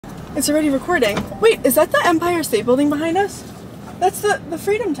It's already recording. Wait, is that the Empire State Building behind us? That's the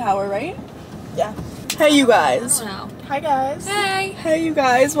Freedom Tower, right? Yeah. Hey, you guys. I don't know. Hi, guys. Hey. Hey, you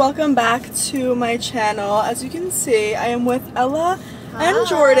guys. Welcome back to my channel. As you can see, I am with Ella and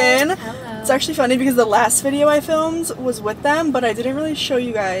Jordan. Hello. It's actually funny because the last video I filmed was with them, but I didn't really show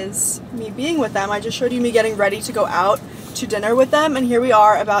you guys me being with them. I just showed you me getting ready to go out to dinner with them, and here we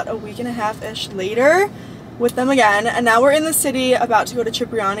are about a week and a half-ish later with them again, and now we're in the city about to go to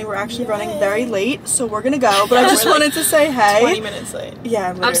Cipriani. We're actually running very late, so we're gonna go, but I just wanted to say hey. 20 minutes late. Yeah,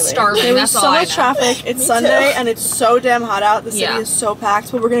 literally. I'm starving. There was That's so all I much know. traffic. It's Sunday and it's so damn hot out. The city Yeah. is so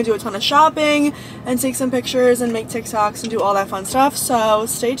packed, but we're gonna do a ton of shopping and take some pictures and make TikToks and do all that fun stuff. So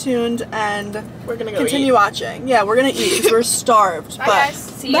stay tuned and We're gonna go continue watching. Yeah, we're gonna eat. We're starved. Bye, but guys.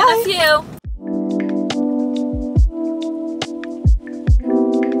 See you in a few.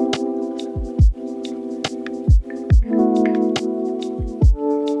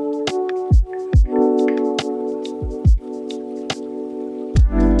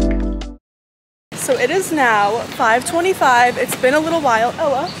 So it is now 5:25. It's been a little while.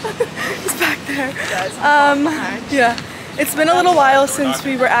 Ella is back there. Yeah. It's been a little while since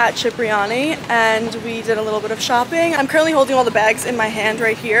we were at Cipriani and we did a little bit of shopping. I'm currently holding all the bags in my hand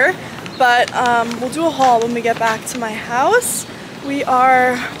right here, but we'll do a haul when we get back to my house. We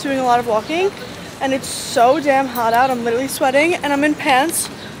are doing a lot of walking and it's so damn hot out. I'm literally sweating and I'm in pants.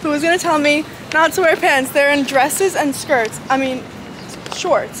 Who was gonna tell me not to wear pants? They're in dresses and skirts. I mean,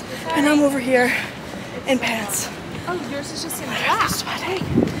 shorts. And I'm over here in pants. Oh, yours is just in black. Sweating.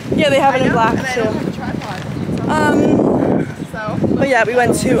 Yeah, they have it in black and I too. don't have a tripod. But yeah, we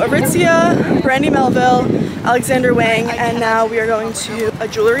went to Aritzia, Brandy Melville, Alexander Wang, and now we are going to a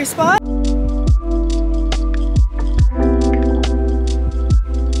jewelry spot.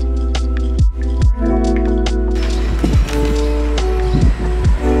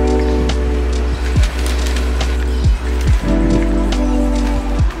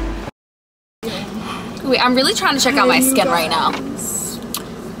 Wait, I'm really trying to check out my skin right now.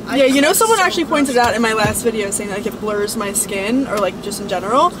 Yeah, you know, someone actually pointed out in my last video saying like it blurs my skin, or like just in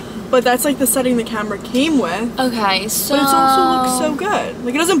general, but that's like the setting the camera came with. Okay, so... But it also looks so good.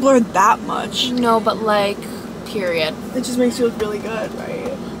 Like, it doesn't blur that much. No, but like, period. It just makes you look really good, right?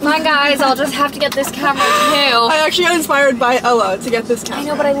 Fine, guys, I'll just have to get this camera too. I actually got inspired by Ella to get this camera. I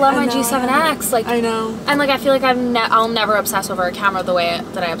know, but I love my G7X. Like, I know. And like, I feel like I'll never obsess over a camera the way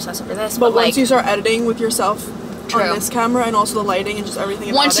that I obsess over this. But like, once you start editing with yourself True. on this camera and also the lighting and just everything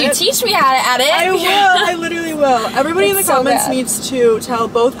about once it. you teach me how to edit. I will. I literally will. Everybody in the It's so comments good. needs to tell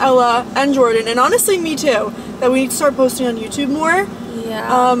both Ella and Jordan, and honestly me too, that we need to start posting on YouTube more.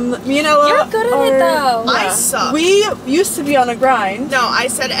 Yeah. Me and Ella You're good at it, though. I suck. We used to be on a grind. No, I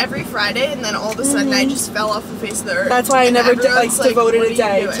said every Friday, and then all of a sudden I just fell off the face of the earth. That's why I And never everyone's like, devoted "What a are you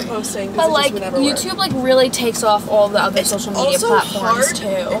day doing?" to posting. 'Cause But it like, just would never work. YouTube like really takes off all the other social media also platforms hard,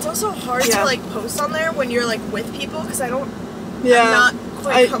 too. It's also hard Yeah. to like post on there when you're like with people, because I'm Yeah. not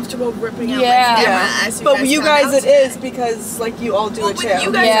quite comfortable ripping out Yeah. my camera Yeah. as you But guys you found guys, out it today. is because like you all do Well, it with too.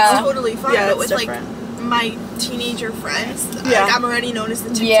 you guys, Yeah. it's totally fine. Yeah, but it's with different. like my teenager friends, Yeah. like, I'm already known as the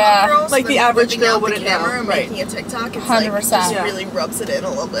TikTok Yeah. girl. So Like, the then average whipping girl out wouldn't the camera know, and right. making a TikTok. It's 100%. like, just Yeah. really rubs it in a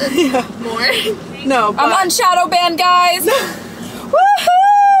little bit Yeah. more. No, but I'm on shadow ban, guys. Woohoo!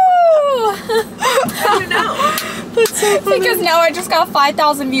 How do you know? that's so funny. Because now I just got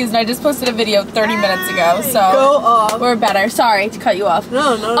 5,000 views and I just posted a video 30 minutes ago, so Go off. we're better. Sorry to cut you off.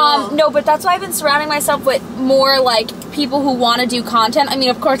 No. No, but that's why I've been surrounding myself with more like people who want to do content. I mean,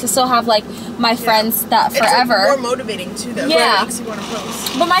 of course, I still have like my friends that forever. It's like, more motivating too, though. Yeah. It makes you want to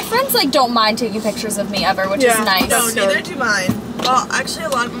post. But my friends like don't mind taking pictures of me ever, which Yeah. is nice. No, That's neither good. do mine. Well, actually,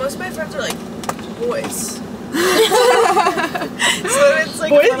 most of my friends are like boys. So it's like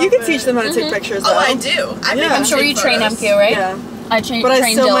Boy, a little you can bit- teach them how to take pictures. Oh, though. I do. I Yeah. make I'm sure take you train photos. MQ, right? Yeah. I train But I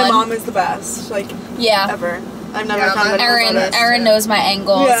train still, Dylan. my mom is the best. Like, Yeah. ever. I've never Yeah, found anyone better. Erin knows my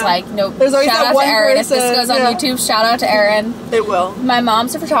angles. Yeah. Like, no. There's always shout that out one to Erin. If this person, goes on yeah. YouTube, shout out to Erin. It will. My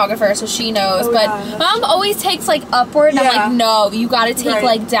mom's a photographer, so she knows. Oh, but yeah, that's mom always takes like upward, and I'm Yeah. like, no, you got to take Right.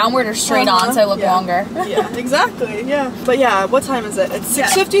 like downward or straight on, so I look Yeah. longer. Yeah, exactly. Yeah. But yeah, what time is it? It's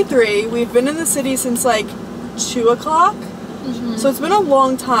 6:53. We've been in the city since like 2 o'clock. So it's been a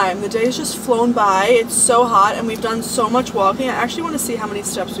long time. The day's just flown by. It's so hot and we've done so much walking. I actually want to see how many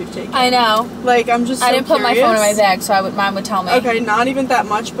steps we've taken. I know. Like, I'm just so I didn't put my phone in my curious. bag, so mine would tell me. Okay, not even that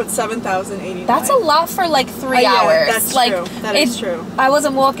much, but 7,089. That's a lot for like 3 Yeah, hours. that's like, true. That is true. I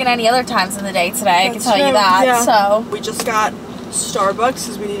wasn't walking any other times in the day today, I can That's tell you true. that. Yeah. So We just got Starbucks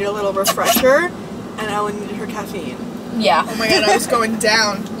because we needed a little refresher and Ellen needed her caffeine. Yeah. Oh my god, I was going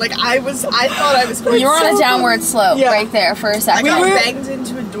down. Like I thought I was going. You were on a downward slope right there for a I second. got banged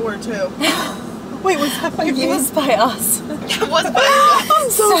into a door too. Wait, was that by me? It was by us. It was by you guys. I'm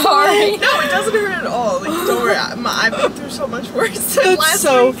so Sorry. No, it doesn't hurt at all. Like don't worry, I've been through so much worse. That's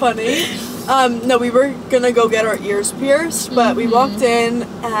so funny. No, we were gonna go get our ears pierced, but we walked in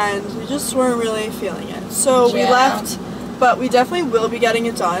and we just weren't really feeling it. So we left, but we definitely will be getting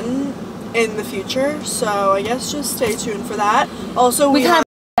it done in the future. So I guess just stay tuned for that. Also, we have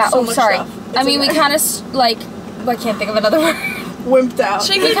so much stuff. I mean, we kind of like, I can't think of another word. Wimped out.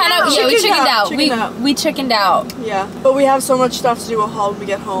 We kind of, yeah, we chickened out. We chickened out. Yeah, but we have so much stuff to do a haul when we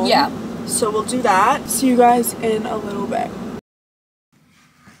get home. Yeah. So we'll do that. See you guys in a little bit.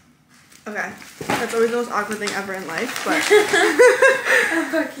 Okay, that's always the most awkward thing ever in life, but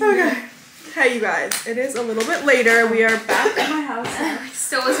okay. Hey you guys, it is a little bit later. We are back at my house now. I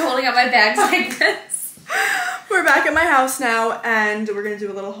still was holding up my bags like this. We're back at my house now, and we're gonna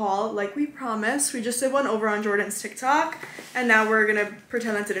do a little haul like we promised. We just did one over on Jordan's TikTok, and now we're gonna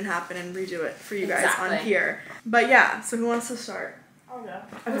pretend that didn't happen and redo it for you guys on here. But yeah, so who wants to start? I'll go.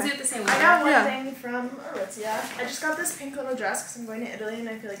 Okay. We'll do it the same way. I got one thing from Aritzia. I just got this pink little dress because I'm going to Italy and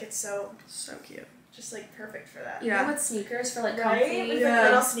I feel like it's so cute. Just like perfect for that. Yeah. With sneakers for like right? comfy. With like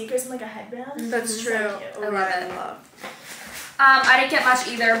little sneakers and like a headband. That's true. So I love it. I love. I didn't get much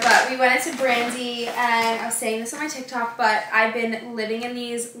either, but we went into Brandy, and I was saying this on my TikTok, but I've been living in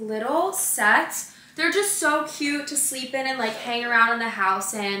these little sets. They're just so cute to sleep in and like hang around in the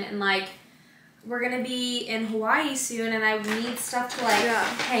house in, and like we're gonna be in Hawaii soon, and I need stuff to like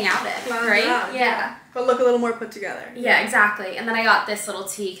hang out in, right? Yeah. But look a little more put together. Yeah, exactly. And then I got this little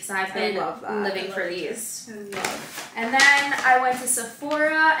tee because I've been living for these. And then I went to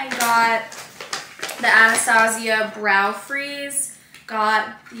Sephora and got the Anastasia Brow Freeze,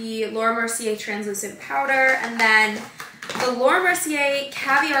 got the Laura Mercier Translucent Powder, and then the Laura Mercier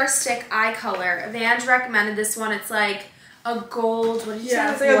Caviar Stick Eye Color. EVANGE recommended this one. It's like a gold, what did you say?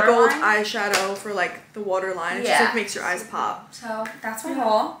 Yeah, it's like a gold eyeshadow for like the waterline. It just like makes your eyes pop. So that's my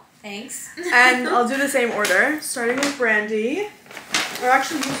haul. Thanks. And I'll do the same order, starting with Brandy. Or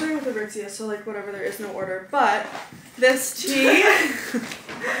actually, you starting with Aritzia, so like whatever, there is no order. But this tea,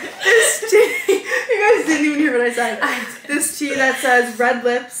 this tea, you guys didn't even hear what I said. This tea that says Red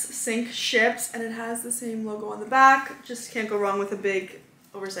Lips Sink Ships, and it has the same logo on the back. Just can't go wrong with a big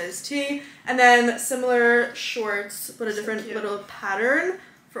oversized tee. And then similar shorts, but a different little pattern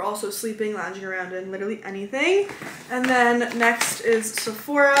for also sleeping, lounging around in, literally anything. And then next is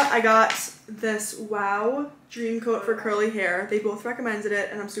Sephora. I got this Wow Dream Coat for curly hair. They both recommended it,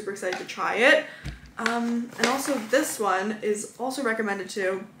 and I'm super excited to try it. And also this one is also recommended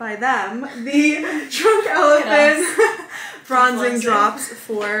to by them, the Drunk Elephant bronzing drops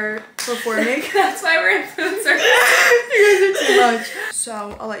for before makeup. That's why we're influencers. You guys are too much.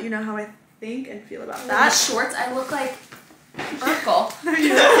 So I'll let you know how I think and feel about that. The shorts, I look like Urkel.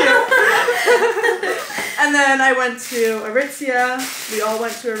 And then I went to Aritzia. We all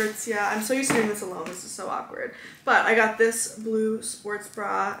went to Aritzia. I'm so used to doing this alone. This is so awkward. But I got this blue sports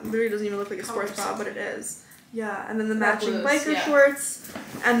bra. It literally doesn't even look like a sports bra, but it is. Yeah, and then the matching biker shorts.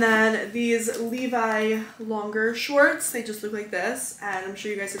 And then these Levi longer shorts. They just look like this. And I'm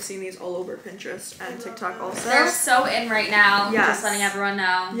sure you guys have seen these all over Pinterest and TikTok also. They're so in right now. Yes. Just letting everyone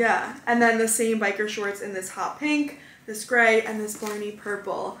know. Yeah, and then the same biker shorts in this hot pink, this gray, and this Barney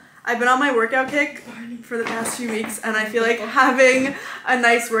purple. I've been on my workout kick for the past few weeks, and I feel like having a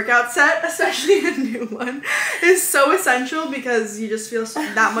nice workout set, especially a new one, is so essential because you just feel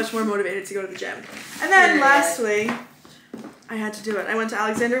that much more motivated to go to the gym. And then lastly, I had to do it. I went to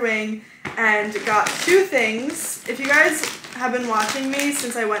Alexander Wang and got two things. If you guys have been watching me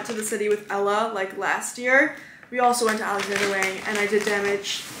since I went to the city with Ella like last year, we also went to Alexander Wang, and I did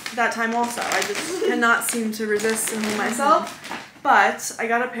damage that time also. I just cannot seem to resist and hold myself. But I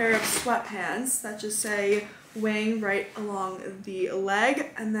got a pair of sweatpants that just say Wang right along the leg,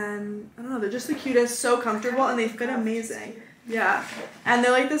 and then, I don't know, they're just the cutest, so comfortable, and they fit amazing. Yeah. And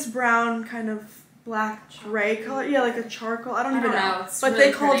they're like this brown kind of black gray color. Yeah, like a charcoal. I don't even know. But really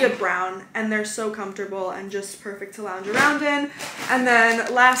they called it brown, and they're so comfortable and just perfect to lounge around in. And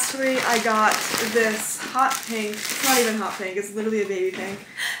then lastly, I got this hot pink. It's not even hot pink. It's literally a baby pink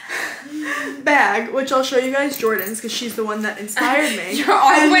bag, which I'll show you guys Jordan's because she's the one that inspired me. Your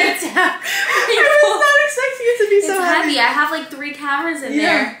arm went down. I was not expecting it to be so heavy. I have like 3 cameras in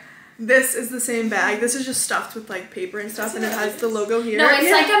there. This is the same bag. This is just stuffed with like paper and stuff, and it has the logo here. No,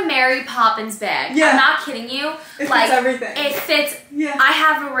 it's like a Mary Poppins bag. Yeah. I'm not kidding you. It like, fits everything. It fits. Yeah. I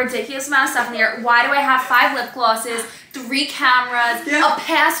have a ridiculous amount of stuff in here. Why do I have 5 lip glosses, 3 cameras, a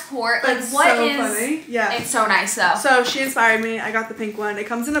passport? Like, That's what so is? Funny. Yeah. It's so nice though. So she inspired me. I got the pink one. It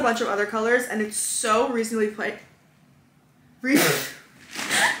comes in a bunch of other colors, and it's so reasonably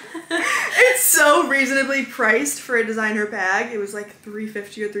It's so reasonably priced for a designer bag. It was like $350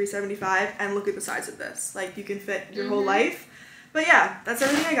 or $375, and look at the size of this. Like, you can fit your whole life. But yeah, that's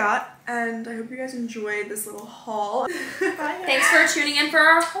everything I got, and I hope you guys enjoyed this little haul. Bye, Thanks for tuning in for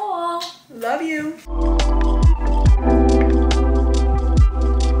our haul. Love you.